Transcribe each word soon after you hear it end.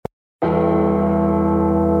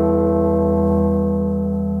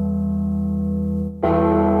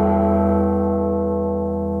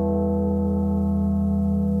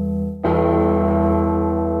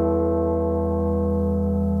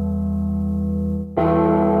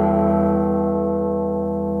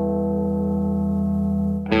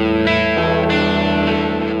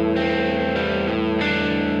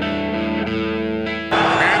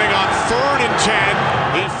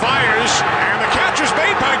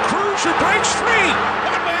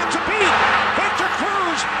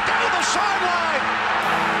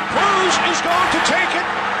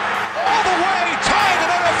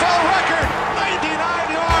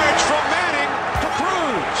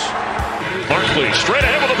Barkley straight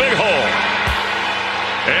ahead with a big hole.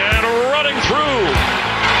 And running through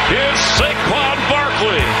is Saquon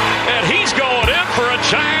Barkley. And he's going in for a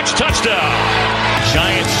Giants touchdown.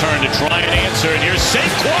 Giants turn to try and answer. And here's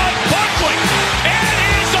Saquon Barkley. And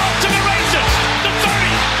he's off to the races. The 30,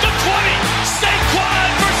 the 20.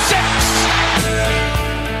 Saquon for 6.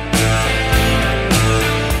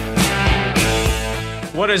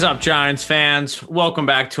 What is up, Giants fans? Welcome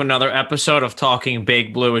back to another episode of Talking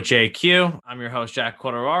Big Blue with JQ. I'm your host, Jack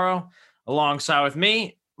Quateraro. Alongside with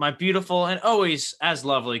me, my beautiful and always as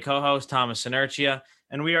lovely co-host, Thomas Inertia.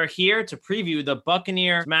 And we are here to preview the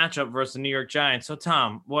Buccaneers matchup versus the New York Giants. So,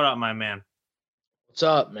 Tom, what up, my man? What's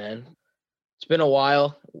up, man? It's been a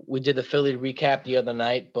while. We did the Philly recap the other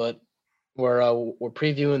night, but we're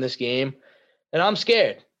previewing this game, and I'm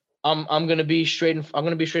scared. I'm gonna be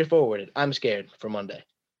straightforward with it. I'm scared for Monday.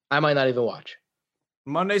 I might not even watch.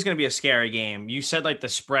 Monday's going to be a scary game. You said like the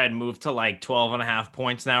spread moved to like 12.5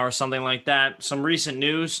 points now or something like that. Some recent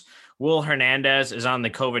news. Will Hernandez is on the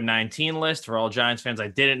COVID-19 list for all Giants fans. I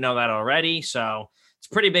didn't know that already. So it's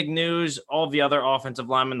pretty big news. All of the other offensive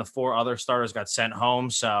linemen, the 4 other starters got sent home.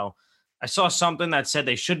 So I saw something that said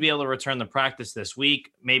they should be able to return to practice this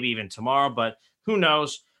week, maybe even tomorrow, but who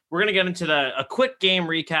knows? We're going to get into a quick game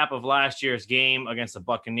recap of last year's game against the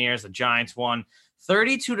Buccaneers. The Giants won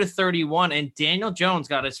 32-31, and Daniel Jones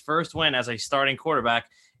got his first win as a starting quarterback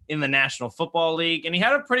in the National Football League. And he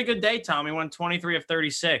had a pretty good day, Tom. He went 23 of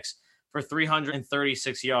 36 for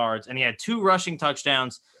 336 yards, and he had 2 rushing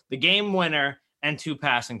touchdowns, the game winner, and 2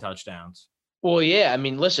 passing touchdowns. Well, yeah. I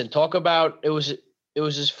mean, listen. Talk about it was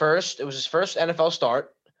his first NFL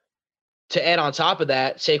start. To add on top of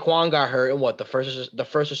that, Saquon got hurt in the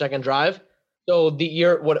first or second drive. So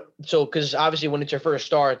because obviously when it's your first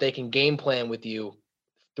start, they can game plan with you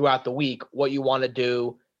throughout the week what you want to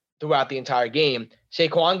do throughout the entire game.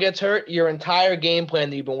 Saquon gets hurt, your entire game plan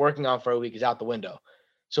that you've been working on for a week is out the window.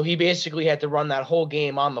 So he basically had to run that whole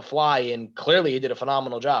game on the fly, and clearly he did a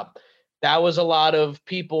phenomenal job. That was a lot of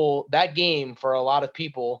people, that game for a lot of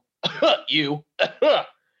people, you,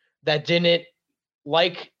 that didn't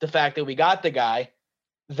like the fact that we got the guy.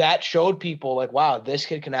 That showed people like, wow, this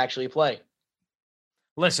kid can actually play.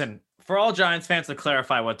 Listen, for all Giants fans, to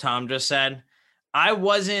clarify what Tom just said, I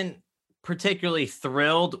wasn't particularly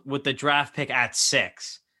thrilled with the draft pick at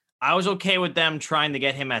 6. I was okay with them trying to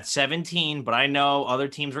get him at 17, but I know other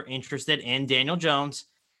teams were interested in Daniel Jones.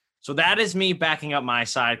 So that is me backing up my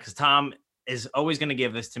side, because Tom is always going to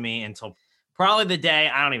give this to me until probably the day,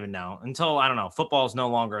 I don't even know, until, I don't know, football is no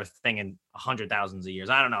longer a thing in 100,000s of years.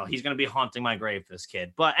 I don't know. He's going to be haunting my grave, this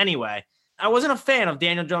kid. But anyway, I wasn't a fan of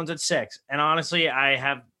Daniel Jones at 6. And honestly, I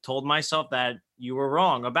have told myself that you were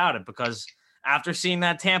wrong about it, because after seeing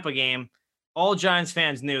that Tampa game, all Giants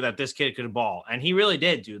fans knew that this kid could ball. And he really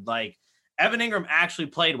did, dude. Like, Evan Ingram actually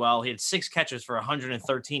played well. He had 6 catches for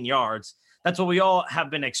 113 yards. That's what we all have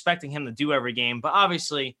been expecting him to do every game. But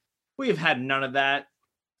obviously, we have had none of that.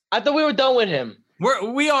 I thought we were done with him.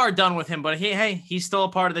 We are done with him, but he's still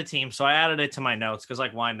a part of the team. So I added it to my notes because,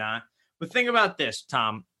 like, why not? But think about this,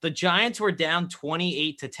 Tom. The Giants were down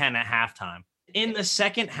 28-10 at halftime. In the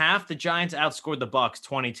second half, the Giants outscored the Bucs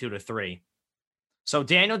 22-3. So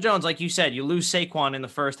Daniel Jones, like you said, you lose Saquon in the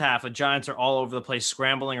first half. The Giants are all over the place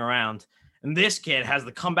scrambling around. And this kid has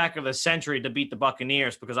the comeback of the century to beat the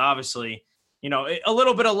Buccaneers, because obviously, you know, a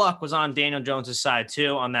little bit of luck was on Daniel Jones' side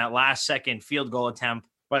too on that last second field goal attempt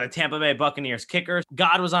by the Tampa Bay Buccaneers kicker.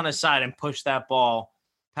 God was on his side and pushed that ball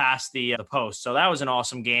past the post. So that was an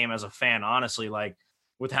awesome game as a fan, honestly. Like,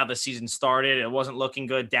 with how the season started, it wasn't looking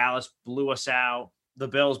good. Dallas blew us out. The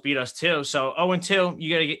Bills beat us too. So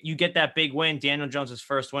 0-2, you get that big win, Daniel Jones'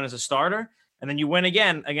 first win as a starter, and then you win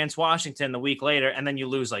again against Washington the week later, and then you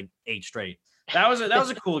lose like 8 straight. That was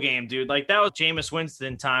a cool game, dude. Like, that was Jameis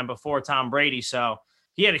Winston time before Tom Brady. So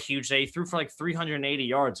he had a huge day. He threw for like 380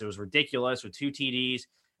 yards. It was ridiculous with 2 TDs.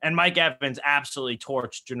 And Mike Evans absolutely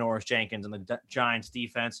torched Janoris Jenkins and the Giants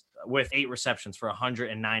defense with 8 receptions for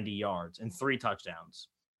 190 yards and 3 touchdowns.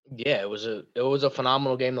 Yeah, it was a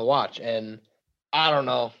phenomenal game to watch. And I don't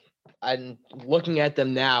know. I'm looking at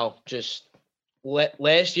them now. Just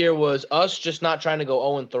last year was us just not trying to go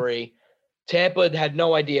 0-3. Tampa had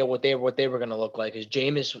no idea what they were going to look like, because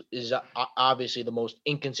Jameis is obviously the most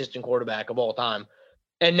inconsistent quarterback of all time.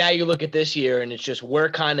 And now you look at this year, and it's just we're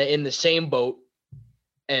kind of in the same boat,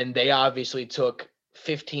 and they obviously took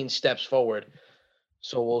 15 steps forward.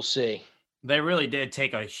 So we'll see. They really did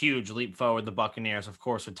take a huge leap forward, the Buccaneers, of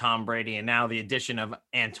course, with Tom Brady, and now the addition of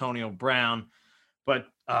Antonio Brown. But,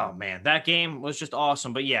 oh, man, that game was just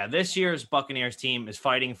awesome. But, yeah, this year's Buccaneers team is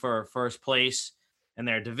fighting for first place. in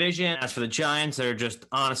their division. As for the Giants, they're just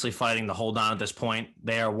honestly fighting to hold on at this point.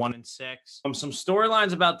 They are 1-6. Some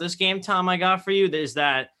storylines about this game, Tom, I got for you is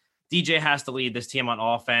that DJ has to lead this team on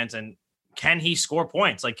offense, and can he score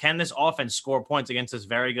points? Like, can this offense score points against this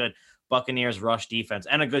very good Buccaneers rush defense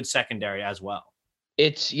and a good secondary as well?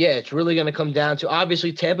 It's really going to come down to,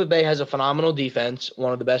 obviously, Tampa Bay has a phenomenal defense,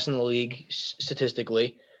 one of the best in the league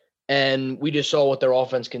statistically. And we just saw what their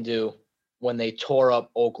offense can do when they tore up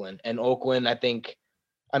Oakland. And Oakland,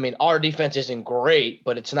 our defense isn't great,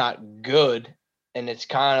 but it's not good. And it's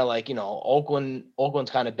kind of like,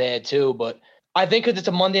 Oakland's kind of bad too. But I think because it's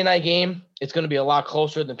a Monday night game, it's going to be a lot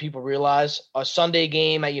closer than people realize. A Sunday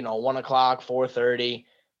game at, 1 o'clock, 4:30,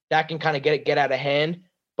 that can kind of get out of hand.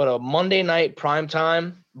 But a Monday night prime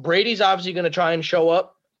time, Brady's obviously going to try and show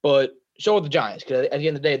up, but so are the Giants. Because at the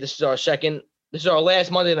end of the day, this is our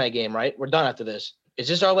last Monday night game, right? We're done after this. Is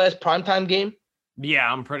this our last primetime game?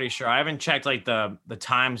 Yeah, I'm pretty sure. I haven't checked like the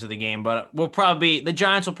times of the game, but the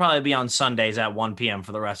Giants will probably be on Sundays at 1 p.m.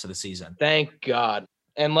 for the rest of the season. Thank God.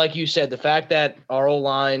 And like you said, the fact that our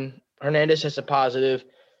O-line, Hernandez has a positive,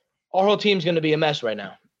 our whole team's going to be a mess right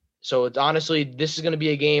now. So it's honestly, this is going to be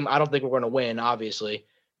a game I don't think we're going to win, obviously.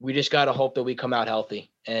 We just got to hope that we come out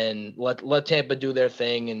healthy and let Tampa do their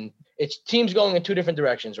thing. And it's teams going in two different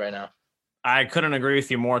directions right now. I couldn't agree with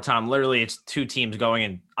you more, Tom. Literally, it's two teams going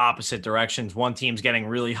in opposite directions. One team's getting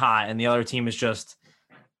really hot, and the other team is just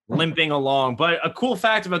limping along. But a cool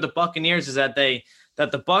fact about the Buccaneers is that the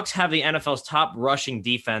Bucs have the NFL's top rushing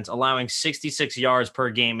defense, allowing 66 yards per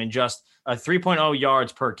game and just 3.0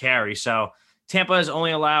 yards per carry. So Tampa has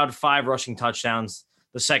only allowed 5 rushing touchdowns,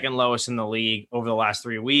 the second lowest in the league over the last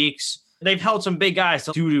 3 weeks. They've held some big guys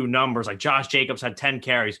to doo-doo numbers, like Josh Jacobs had 10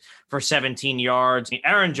 carries for 17 yards.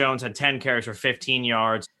 Aaron Jones had 10 carries for 15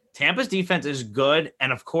 yards. Tampa's defense is good,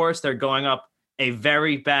 and of course, they're going up a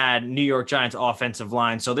very bad New York Giants offensive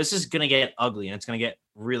line. So this is going to get ugly, and it's going to get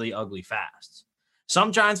really ugly fast.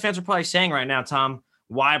 Some Giants fans are probably saying right now, Tom,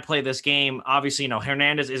 why play this game? Obviously,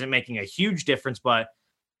 Hernandez isn't making a huge difference, but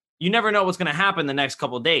you never know what's going to happen the next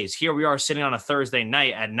couple of days. Here we are sitting on a Thursday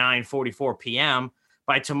night at 9:44 p.m.,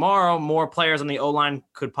 by tomorrow, more players on the O-line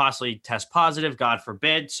could possibly test positive, God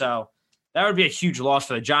forbid. So that would be a huge loss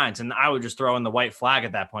for the Giants. And I would just throw in the white flag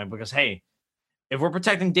at that point because, hey, if we're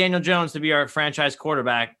protecting Daniel Jones to be our franchise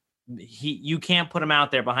quarterback, you can't put him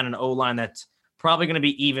out there behind an O-line that's probably going to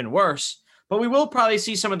be even worse. But we will probably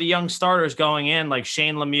see some of the young starters going in, like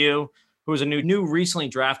Shane Lemieux, who is a new recently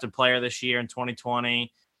drafted player this year in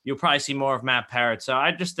 2020. You'll probably see more of Matt Parrott. So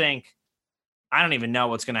I just think I don't even know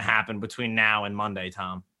what's going to happen between now and Monday,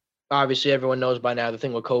 Tom. Obviously, everyone knows by now the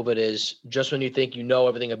thing with COVID is just when you think you know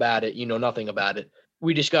everything about it, you know nothing about it.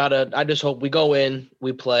 I just hope we go in,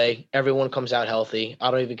 we play, everyone comes out healthy. I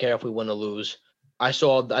don't even care if we win or lose. I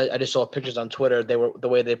just saw pictures on Twitter. The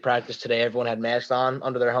way they practiced today, everyone had masks on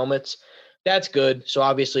under their helmets. That's good. So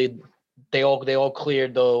obviously they all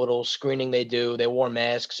cleared the little screening they do. They wore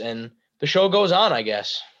masks and the show goes on, I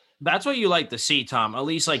guess. That's what you like to see, Tom. At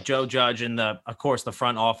least like Joe Judge and the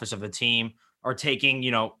front office of the team are taking,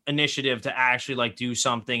 initiative to actually do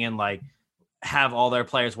something and have all their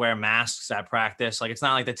players wear masks at practice. It's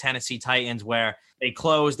not like the Tennessee Titans where they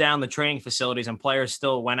closed down the training facilities and players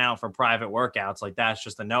still went out for private workouts. That's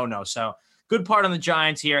just a no-no. So good part on the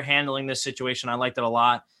Giants here handling this situation. I liked it a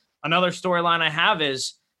lot. Another storyline I have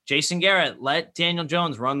is Jason Garrett, let Daniel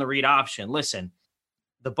Jones run the read option. Listen,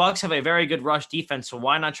 the Bucs have a very good rush defense, so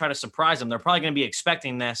why not try to surprise them? They're probably going to be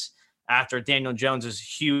expecting this after Daniel Jones's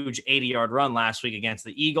huge 80-yard run last week against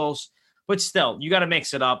the Eagles. But still, you got to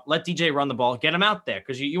mix it up. Let DJ run the ball. Get him out there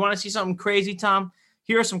because you want to see something crazy, Tom?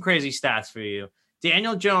 Here are some crazy stats for you.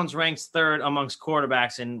 Daniel Jones ranks third amongst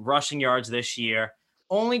quarterbacks in rushing yards this year,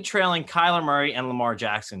 only trailing Kyler Murray and Lamar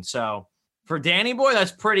Jackson. So for Danny Boy,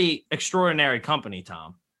 that's pretty extraordinary company,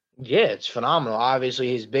 Tom. Yeah, it's phenomenal.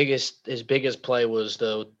 Obviously, his biggest play was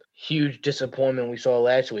the huge disappointment we saw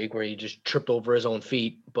last week where he just tripped over his own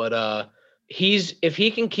feet. But if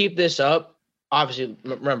he can keep this up, obviously,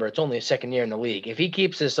 remember, it's only his second year in the league. If he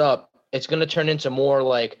keeps this up, it's going to turn into more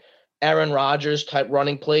like Aaron Rodgers type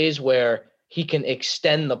running plays where he can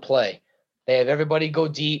extend the play. They have everybody go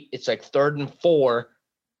deep. It's like 3rd and 4,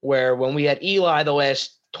 where when we had Eli the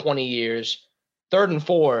last 20 years, 3rd and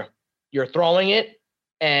 4, you're throwing it,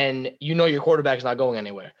 and your quarterback's not going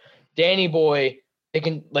anywhere. Danny Boy, they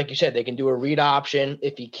can, like you said, they can do a read option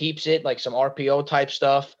if he keeps it, like some RPO type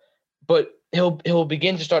stuff. But he'll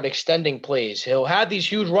begin to start extending plays. He'll have these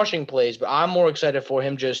huge rushing plays, but I'm more excited for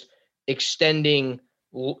him just extending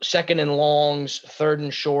 2nd and longs, 3rd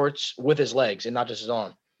and shorts with his legs and not just his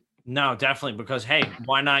arm. No, definitely, because, hey,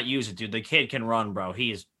 why not use it, dude? The kid can run, bro.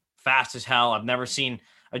 He is fast as hell. I've never seen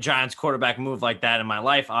a Giants quarterback move like that in my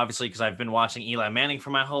life, obviously, because I've been watching Eli Manning for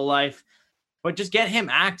my whole life. But just get him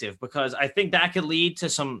active, because I think that could lead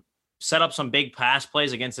to set up some big pass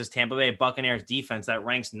plays against this Tampa Bay Buccaneers defense that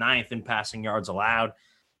ranks 9th in passing yards allowed,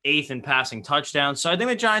 8th in passing touchdowns. So I think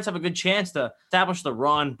the Giants have a good chance to establish the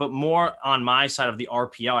run, but more on my side of the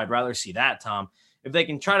RPO. I'd rather see that, Tom. If they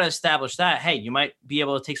can try to establish that, hey, you might be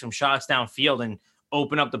able to take some shots downfield and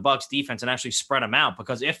open up the Bucs defense and actually spread them out,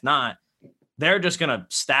 because if not, they're just going to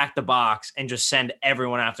stack the box and just send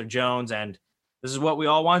everyone after Jones. And this is what we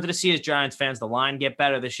all wanted to see as Giants fans, the line get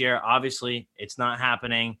better this year. Obviously, it's not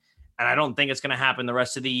happening, and I don't think it's going to happen the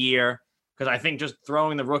rest of the year, because I think just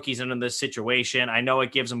throwing the rookies into this situation, I know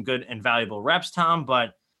it gives them good and valuable reps, Tom,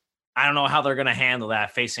 but I don't know how they're going to handle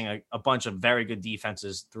that facing a bunch of very good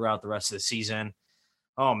defenses throughout the rest of the season.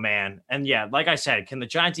 Oh, man. And yeah, like I said, can the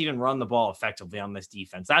Giants even run the ball effectively on this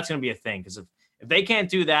defense? That's going to be a thing, because if they can't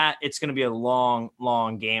do that, it's going to be a long,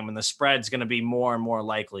 long game, and the spread's going to be more and more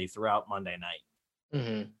likely throughout Monday night.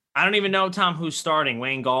 Mm-hmm. I don't even know, Tom, who's starting,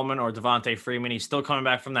 Wayne Gallman or Devontae Freeman. He's still coming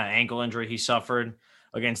back from that ankle injury he suffered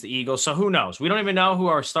against the Eagles. So who knows? We don't even know who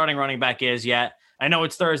our starting running back is yet. I know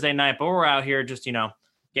it's Thursday night, but we're out here just,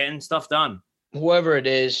 getting stuff done. Whoever it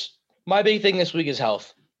is, my big thing this week is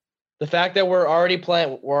health. The fact that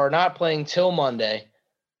we're not playing till Monday.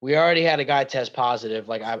 We already had a guy test positive,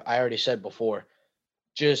 like I already said before.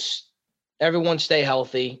 Just everyone stay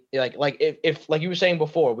healthy. Like if like you were saying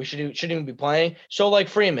before, we shouldn't even be playing. So like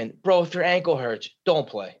Freeman, bro, if your ankle hurts, don't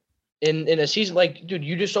play. In a season, like, dude,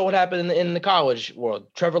 you just saw what happened in the college world.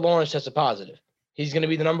 Trevor Lawrence tested positive. He's going to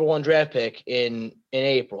be the number 1 draft pick in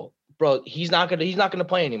April. Bro, he's not gonna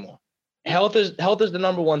play anymore. Health is the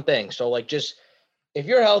number 1 thing. So like, just if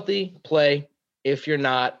you're healthy, play. If you're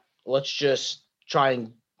not, let's just try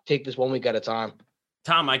and take this 1 week at a time.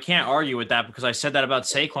 Tom, I can't argue with that, because I said that about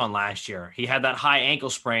Saquon last year. He had that high ankle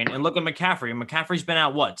sprain, and look at McCaffrey. McCaffrey's been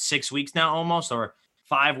out, 6 weeks now almost, or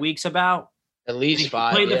 5 weeks about? At least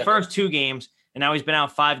 5. He played the first 2 games, and now he's been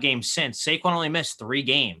out 5 games since. Saquon only missed 3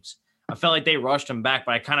 games. I felt like they rushed him back,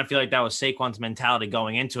 but I kind of feel like that was Saquon's mentality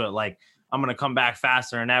going into it. Like, I'm going to come back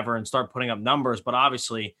faster than ever and start putting up numbers. But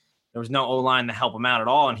obviously, there was no O-line to help him out at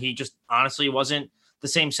all. And he just honestly wasn't the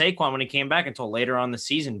same Saquon when he came back until later on the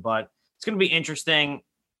season. But it's going to be interesting.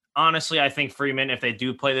 Honestly, I think Freeman, if they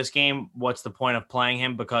do play this game, what's the point of playing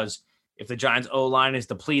him? Because if the Giants O-line is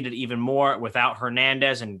depleted even more without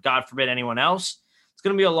Hernandez and God forbid anyone else, it's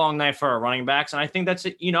going to be a long night for our running backs. And I think that's,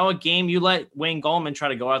 a game you let Wayne Gallman try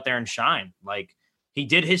to go out there and shine. Like, he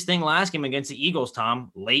did his thing last game against the Eagles,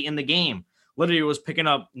 Tom, late in the game. Literally was picking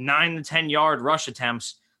up 9 to 10 yard rush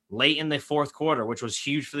attempts late in the fourth quarter, which was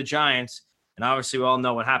huge for the Giants. And obviously we all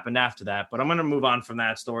know what happened after that, but I'm going to move on from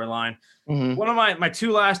that storyline. Mm-hmm. One of my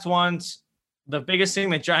 2 last ones, the biggest thing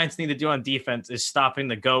the Giants need to do on defense is stopping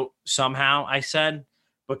the GOAT somehow, I said,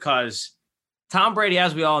 because Tom Brady,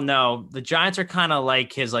 as we all know, the Giants are kind of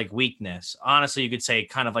like his weakness. Honestly, you could say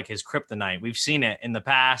kind of like his kryptonite. We've seen it in the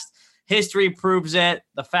past. History proves it.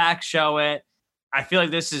 The facts show it. I feel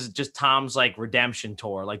like this is just Tom's redemption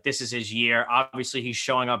tour. Like, this is his year. Obviously, he's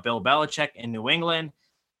showing up Bill Belichick in New England.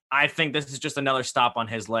 I think this is just another stop on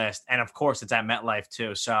his list. And of course, it's at MetLife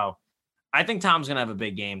too. So I think Tom's going to have a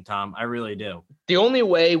big game, Tom. I really do. The only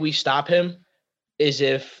way we stop him is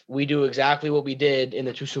if we do exactly what we did in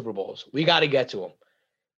the 2 Super Bowls. We got to get to him.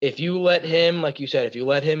 If you let him, like you said, if you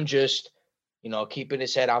let him just, keep in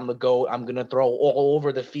his head, I'm the GOAT, I'm going to throw all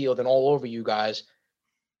over the field and all over you guys,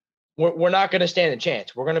 we're not going to stand a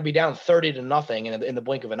chance. We're going to be down 30-0 in the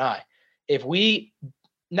blink of an eye. If we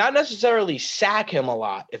not necessarily sack him a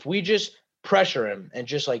lot, if we just pressure him and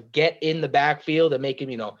just get in the backfield and make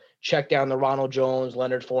him, check down the Ronald Jones,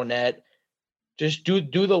 Leonard Fournette, just do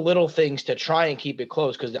the little things to try and keep it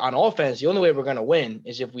close. Because on offense, the only way we're going to win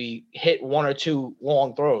is if we hit 1 or 2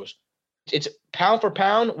 long throws. It's pound for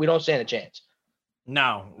pound, we don't stand a chance.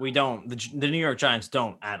 No, we don't. The New York Giants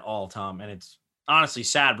don't at all, Tom. And it's honestly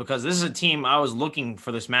sad, because this is a team I was looking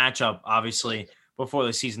for this matchup, obviously, before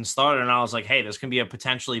the season started. And I was like, hey, this can be a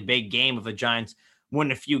potentially big game if the Giants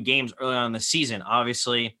win a few games early on in the season.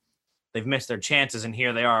 Obviously, they've missed their chances, and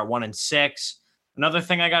here they are at 1-6. Another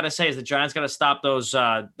thing I got to say is the Giants got to stop those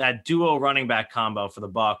that duo running back combo for the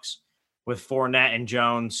Bucs with Fournette and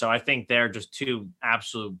Jones. So I think they're just 2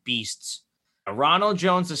 absolute beasts. Ronald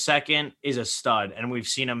Jones II is a stud, and we've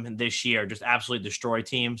seen him this year just absolutely destroy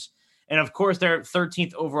teams. And, of course, their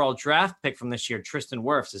 13th overall draft pick from this year, Tristan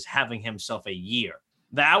Wirfs, is having himself a year.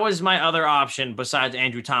 That was my other option besides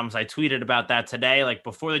Andrew Thomas. I tweeted about that today,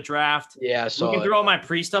 before the draft. Yeah, so looking through all my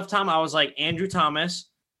pre-stuff, Tom, I was like, Andrew Thomas,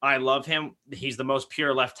 I love him. He's the most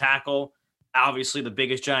pure left tackle. obviously the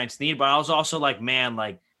biggest Giants need, but I was also like, man,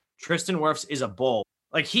 like Tristan Wirfs is a bull.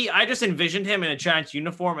 Like I just envisioned him in a Giants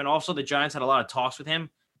uniform, and also the Giants had a lot of talks with him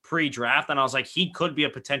pre-draft, and I was like, he could be a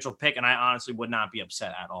potential pick, and I honestly would not be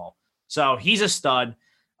upset at all. So he's a stud.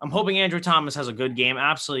 I'm hoping Andrew Thomas has a good game,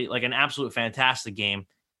 absolutely, like an absolute fantastic game,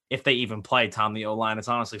 if they even play Tom the O-line. It's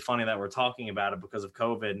honestly funny that we're talking about it because of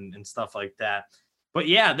COVID and stuff like that. But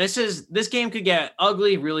yeah, this game could get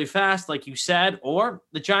ugly really fast, like you said, or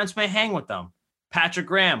the Giants may hang with them. Patrick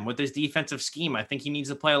Graham with his defensive scheme, I think he needs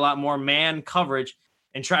to play a lot more man coverage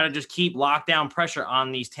and try to just keep lockdown pressure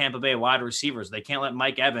on these Tampa Bay wide receivers. They can't let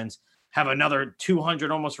Mike Evans have another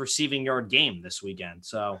 200 almost receiving yard game this weekend.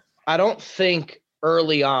 So I don't think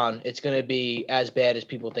early on it's going to be as bad as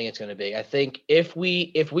people think it's going to be. I think if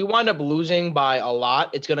we wind up losing by a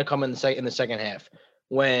lot, it's going to come in the second half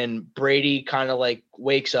when Brady kind of like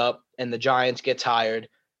wakes up and the Giants get tired.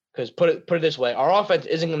 Because put it this way, our offense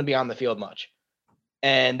isn't going to be on the field much.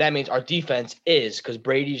 And that means our defense is, because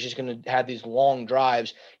Brady's just going to have these long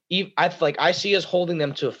drives. I see us holding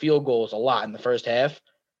them to field goals a lot in the first half,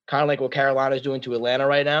 kind of like what Carolina's doing to Atlanta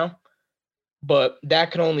right now. But that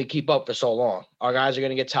can only keep up for so long. Our guys are going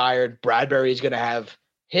to get tired. Bradbury's going to have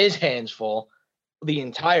his hands full the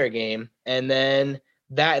entire game. And then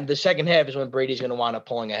the second half is when Brady's going to wind up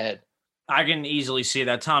pulling ahead. I can easily see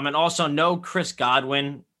that, Tom. And also no Chris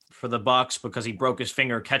Godwin for the Bucs because he broke his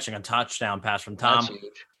finger catching a touchdown pass from Tom.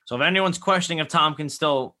 So if anyone's questioning if Tom can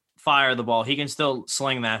still fire the ball, he can still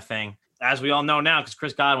sling that thing, as we all know now, because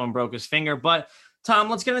Chris Godwin broke his finger. But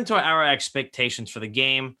Tom, let's get into our expectations for the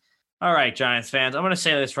game. All right, Giants fans, I'm going to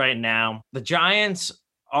say this right now. The Giants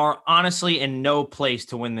are honestly in no place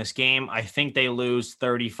to win this game. I think they lose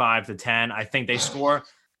 35-10. I think they score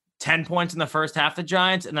 10 points in the first half, the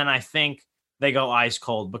Giants, and then I think they go ice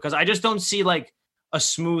cold because I just don't see like a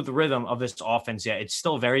smooth rhythm of this offense yet. It's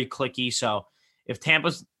still very clicky. So if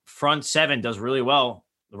Tampa's front seven does really well,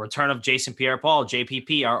 the return of Jason Pierre-Paul,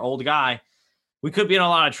 JPP, our old guy, we could be in a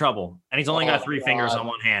lot of trouble. And he's only got three fingers on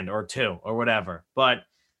one hand or two or whatever. But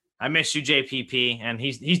I miss you, JPP, and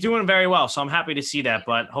he's doing very well. So I'm happy to see that.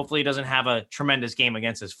 But hopefully he doesn't have a tremendous game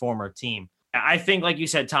against his former team. I think, like you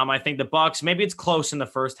said, Tom, I think the Bucs, maybe it's close in the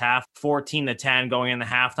first half, 14-10 going into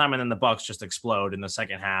halftime, and then the Bucs just explode in the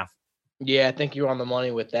second half. Yeah, I think you're on the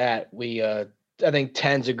money with that. I think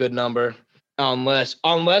 10's a good number.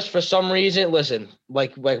 Unless for some reason, listen,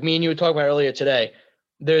 like me and you were talking about earlier today,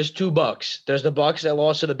 there's two Bucs. There's the Bucs that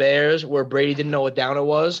lost to the Bears where Brady didn't know what down it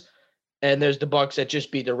was. And there's the Bucs that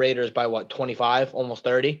just beat the Raiders by 25, almost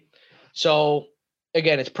 30. So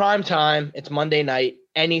again, it's prime time. It's Monday night.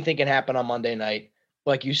 Anything can happen on Monday night.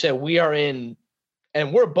 Like you said, we are in,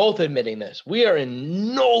 and we're both admitting this, we are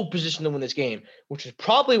in no position to win this game, which is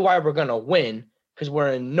probably why we're going to win, because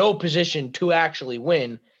we're in no position to actually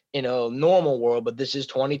win in a normal world. But this is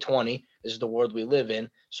 2020. This is the world we live in.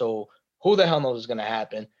 So who the hell knows what's going to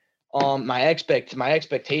happen? My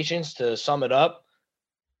expectations, to sum it up,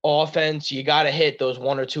 offense, you got to hit those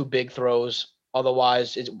one or two big throws.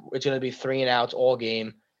 Otherwise, it's going to be 3 and outs all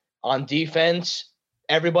game. On defense,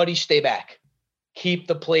 everybody stay back. Keep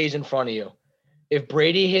the plays in front of you. If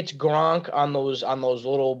Brady hits Gronk on those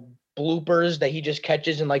little bloopers that he just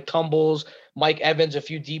catches and like tumbles, Mike Evans a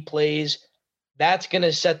few deep plays, that's going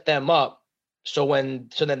to set them up so then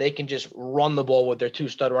they can just run the ball with their two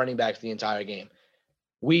stud running backs the entire game.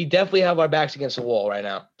 We definitely have our backs against the wall right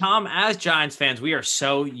now. Tom, as Giants fans, we are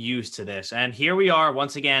so used to this. And here we are,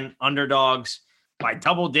 once again, underdogs by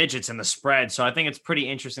double digits in the spread. So I think it's pretty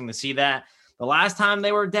interesting to see that. The last time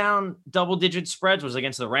they were down double-digit spreads was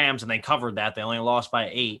against the Rams, and they covered that. They only lost by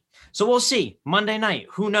 8. So we'll see. Monday night,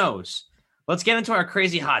 who knows? Let's get into our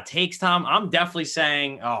crazy hot takes, Tom. I'm definitely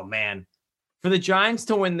saying, oh, man, for the Giants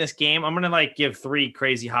to win this game, I'm going to give 3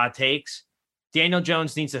 crazy hot takes. Daniel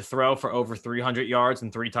Jones needs to throw for over 300 yards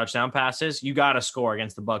and 3 touchdown passes. You got to score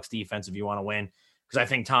against the Bucs defense if you want to win, because I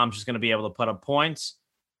think Tom's just going to be able to put up points.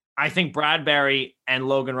 I think Bradbury and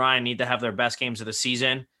Logan Ryan need to have their best games of the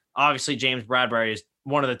season. Obviously, James Bradbury is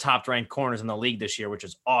one of the top-ranked corners in the league this year, which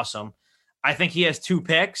is awesome. I think he has 2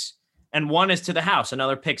 picks, and 1 is to the house,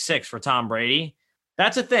 another pick 6 for Tom Brady.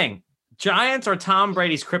 That's a thing. Giants are Tom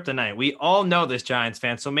Brady's kryptonite. We all know this, Giants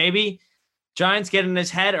fans. So maybe Giants get in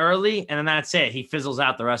his head early, and then that's it. He fizzles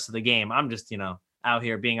out the rest of the game. I'm just, out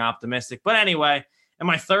here being optimistic. But anyway, and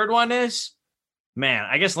my third one is, man,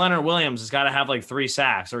 I guess Leonard Williams has got to have 3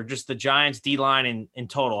 sacks, or just the Giants D-line in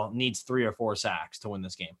total needs 3 or 4 sacks to win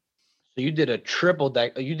this game. So you did a triple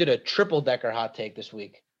decker hot take this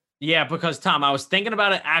week. Yeah, because Tom, I was thinking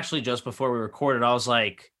about it actually just before we recorded. I was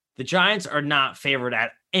like, the Giants are not favored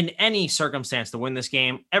in any circumstance to win this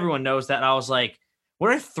game. Everyone knows that. I was like,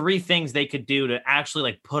 What are 3 things they could do to actually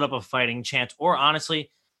like put up a fighting chance, or honestly,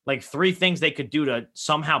 like 3 things they could do to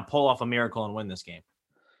somehow pull off a miracle and win this game?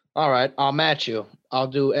 All right, I'll match you. I'll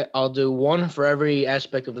do one for every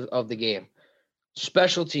aspect of the game.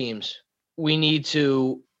 Special teams. We need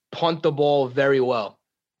to punt the ball very well.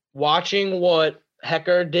 Watching what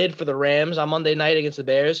Hecker did for the Rams on Monday night against the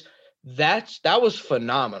Bears, that was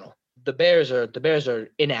phenomenal. The Bears are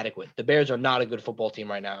inadequate. The Bears are not a good football team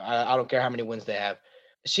right now. I don't care how many wins they have.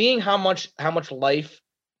 Seeing how much life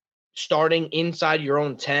starting inside your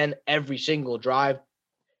own 10 every single drive,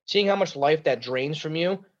 seeing how much life that drains from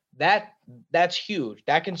you, that's huge.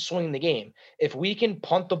 That can swing the game. If we can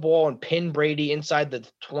punt the ball and pin Brady inside the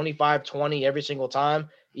 25-20 every single time,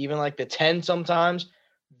 even like the 10 sometimes,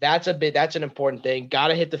 that's an important thing. Got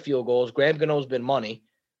to hit the field goals. Graham Gano's been money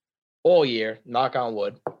all year, knock on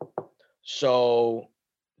wood. So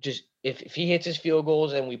just if he hits his field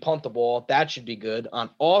goals and we punt the ball, that should be good. On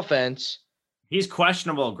offense, he's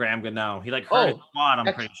questionable, Graham Gano. He hurt his quad,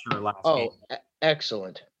 I'm pretty sure, last game.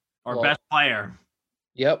 Excellent. Best player.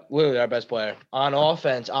 Yep, literally our best player. On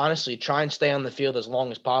offense, honestly, try and stay on the field as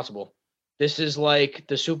long as possible. This is like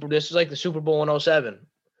the Super Bowl in 2007.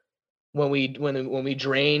 When we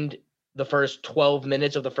drained the first 12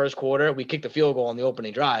 minutes of the first quarter, we kicked the field goal on the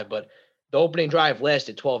opening drive, but the opening drive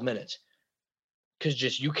lasted 12 minutes.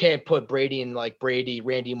 Because you can't put Brady and like Brady,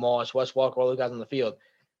 Randy Moss, Wes Walker, all those guys on the field.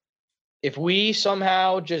 If we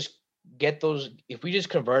somehow just if we just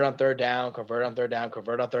convert on third down,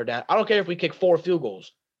 I don't care if we kick 4 field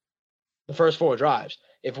goals the first 4 drives.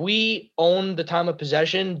 If we own the time of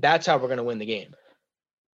possession, that's how we're going to win the game.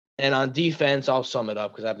 And on defense, I'll sum it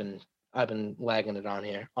up because I've been lagging it on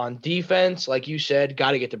here. On defense, like you said,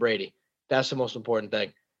 got to get to Brady. That's the most important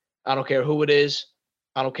thing. I don't care who it is.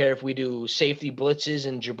 I don't care if we do safety blitzes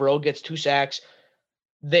and Jabril gets 2 sacks.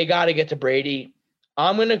 They got to get to Brady.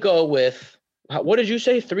 I'm going to go with, what did you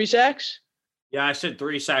say, 3 sacks? Yeah, I said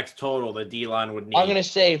 3 sacks total the D-line would need. I'm going to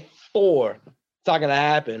say 4. It's not going to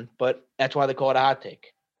happen, but that's why they call it a hot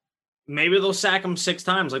take. Maybe they'll sack him 6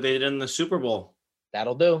 times like they did in the Super Bowl.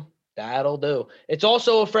 That'll do. It's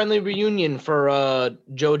also a friendly reunion for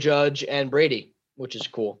Joe Judge and Brady, which is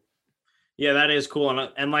cool. Yeah, that is cool.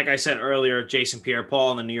 And like I said earlier, Jason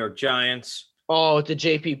Pierre-Paul and the New York Giants. Oh, it's a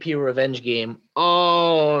JPP revenge game.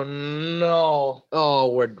 Oh, no.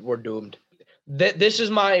 Oh, we're doomed. This is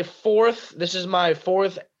my fourth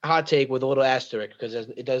hot take with a little asterisk because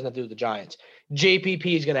it doesn't have to do with the Giants.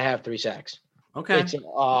 JPP is going to have 3 sacks. Okay.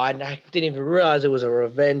 I didn't even realize it was a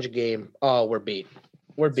revenge game. Oh, we're beat.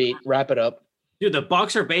 Wrap it up. Dude, the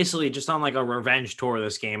Bucs are basically just on like a revenge tour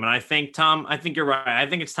this game. And I think, Tom, you're right. I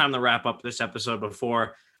think it's time to wrap up this episode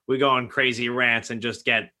before we go on crazy rants and just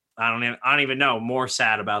get, I don't even know, more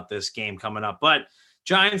sad about this game coming up. But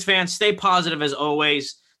Giants fans, stay positive as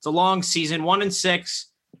always. It's a long season, 1-6.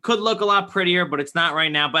 Could look a lot prettier, but it's not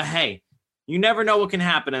right now. But hey, you never know what can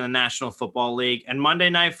happen in the National Football League. And Monday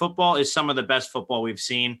Night Football is some of the best football we've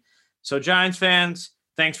seen. So Giants fans,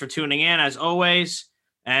 thanks for tuning in as always.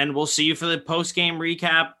 And we'll see you for the post-game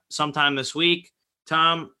recap sometime this week.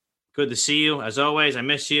 Tom, good to see you. As always, I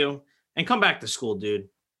miss you. And come back to school, dude.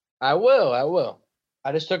 I will.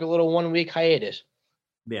 I just took a little 1-week hiatus.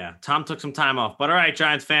 Yeah, Tom took some time off. But all right,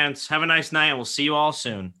 Giants fans, have a nice night, and we'll see you all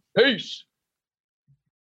soon. Peace.